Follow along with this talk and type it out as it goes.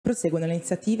proseguono le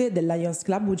iniziative del Lions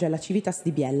Club Bugella Civitas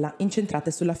di Biella,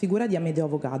 incentrate sulla figura di Liceo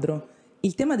Avogadro.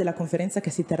 Il tema della conferenza che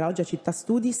si terrà oggi a Città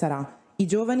Studi sarà I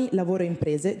giovani, lavoro e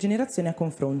imprese, generazione a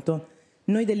confronto.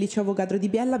 Noi del Liceo Avogadro di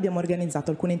Biella abbiamo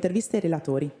organizzato alcune interviste ai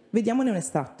relatori. Vediamone un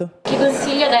estratto. Che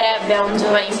consiglio darebbe a un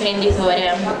giovane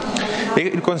imprenditore?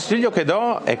 Il consiglio che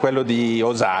do è quello di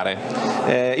osare.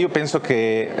 Io penso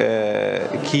che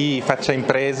chi faccia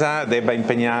impresa debba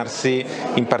impegnarsi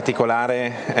in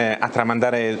particolare a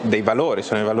tramandare dei valori,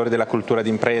 sono i valori della cultura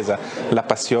d'impresa, la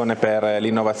passione per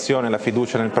l'innovazione, la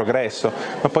fiducia nel progresso,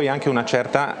 ma poi anche una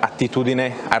certa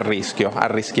attitudine al rischio, a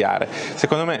rischiare.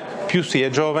 Secondo me più si è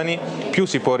giovani, più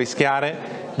si può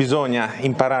rischiare. Bisogna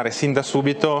imparare sin da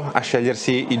subito a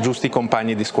scegliersi i giusti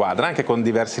compagni di squadra, anche con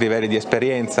diversi livelli di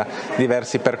esperienza,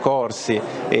 diversi percorsi,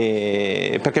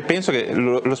 perché penso che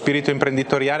lo spirito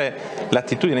imprenditoriale,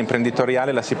 l'attitudine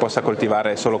imprenditoriale la si possa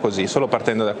coltivare solo così, solo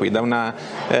partendo da qui, da una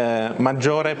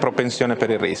maggiore propensione per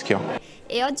il rischio.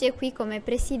 E oggi è qui come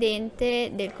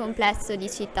presidente del complesso di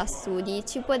Città Studi.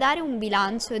 Ci può dare un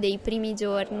bilancio dei primi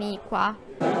giorni qua?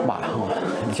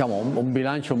 Diciamo un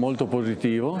bilancio molto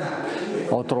positivo.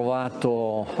 Ho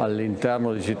trovato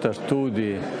all'interno di Città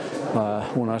Studi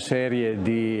una serie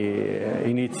di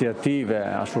iniziative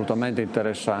assolutamente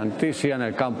interessanti sia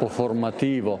nel campo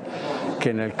formativo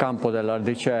che nel campo della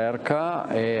ricerca,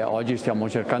 e oggi stiamo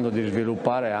cercando di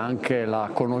sviluppare anche la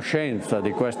conoscenza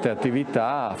di queste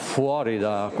attività fuori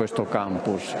da questo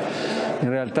campus. In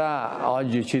realtà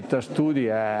oggi Città Studi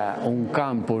è un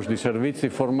campus di servizi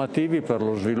formativi per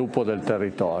lo sviluppo del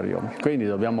territorio, quindi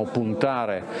dobbiamo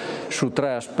puntare su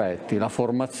tre aspetti: la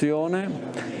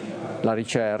formazione, la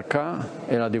ricerca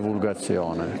e la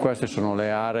divulgazione. Queste sono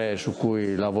le aree su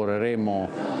cui lavoreremo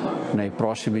nei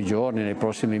prossimi giorni, nei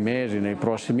prossimi mesi, nei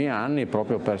prossimi anni,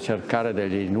 proprio per cercare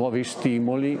degli nuovi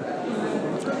stimoli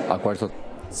a questo.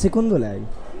 Secondo lei,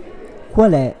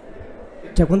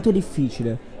 quanto è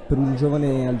difficile per un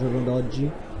giovane al giorno d'oggi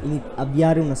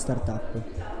avviare una start-up?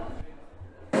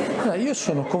 Io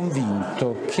sono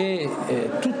convinto che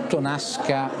tutto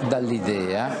nasca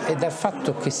dall'idea e dal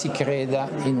fatto che si creda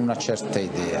in una certa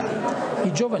idea.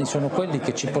 I giovani sono quelli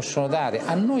che ci possono dare,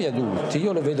 a noi adulti,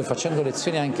 io lo vedo facendo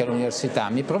lezioni anche all'università,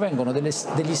 mi provengono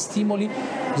degli stimoli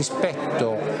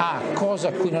rispetto a cose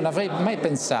a cui non avrei mai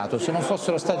pensato se non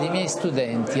fossero stati i miei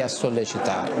studenti a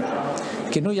sollecitarmi.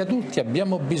 Che noi adulti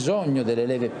abbiamo bisogno delle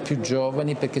leve più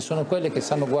giovani, perché sono quelle che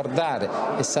sanno guardare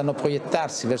e sanno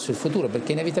proiettarsi verso il futuro,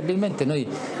 perché inevitabilmente noi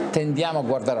tendiamo a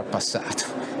guardare al passato.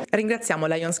 Ringraziamo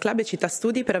Lions Club e Città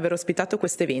Studi per aver ospitato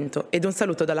questo evento ed un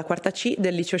saluto dalla quarta C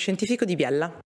del Liceo Scientifico di Biella.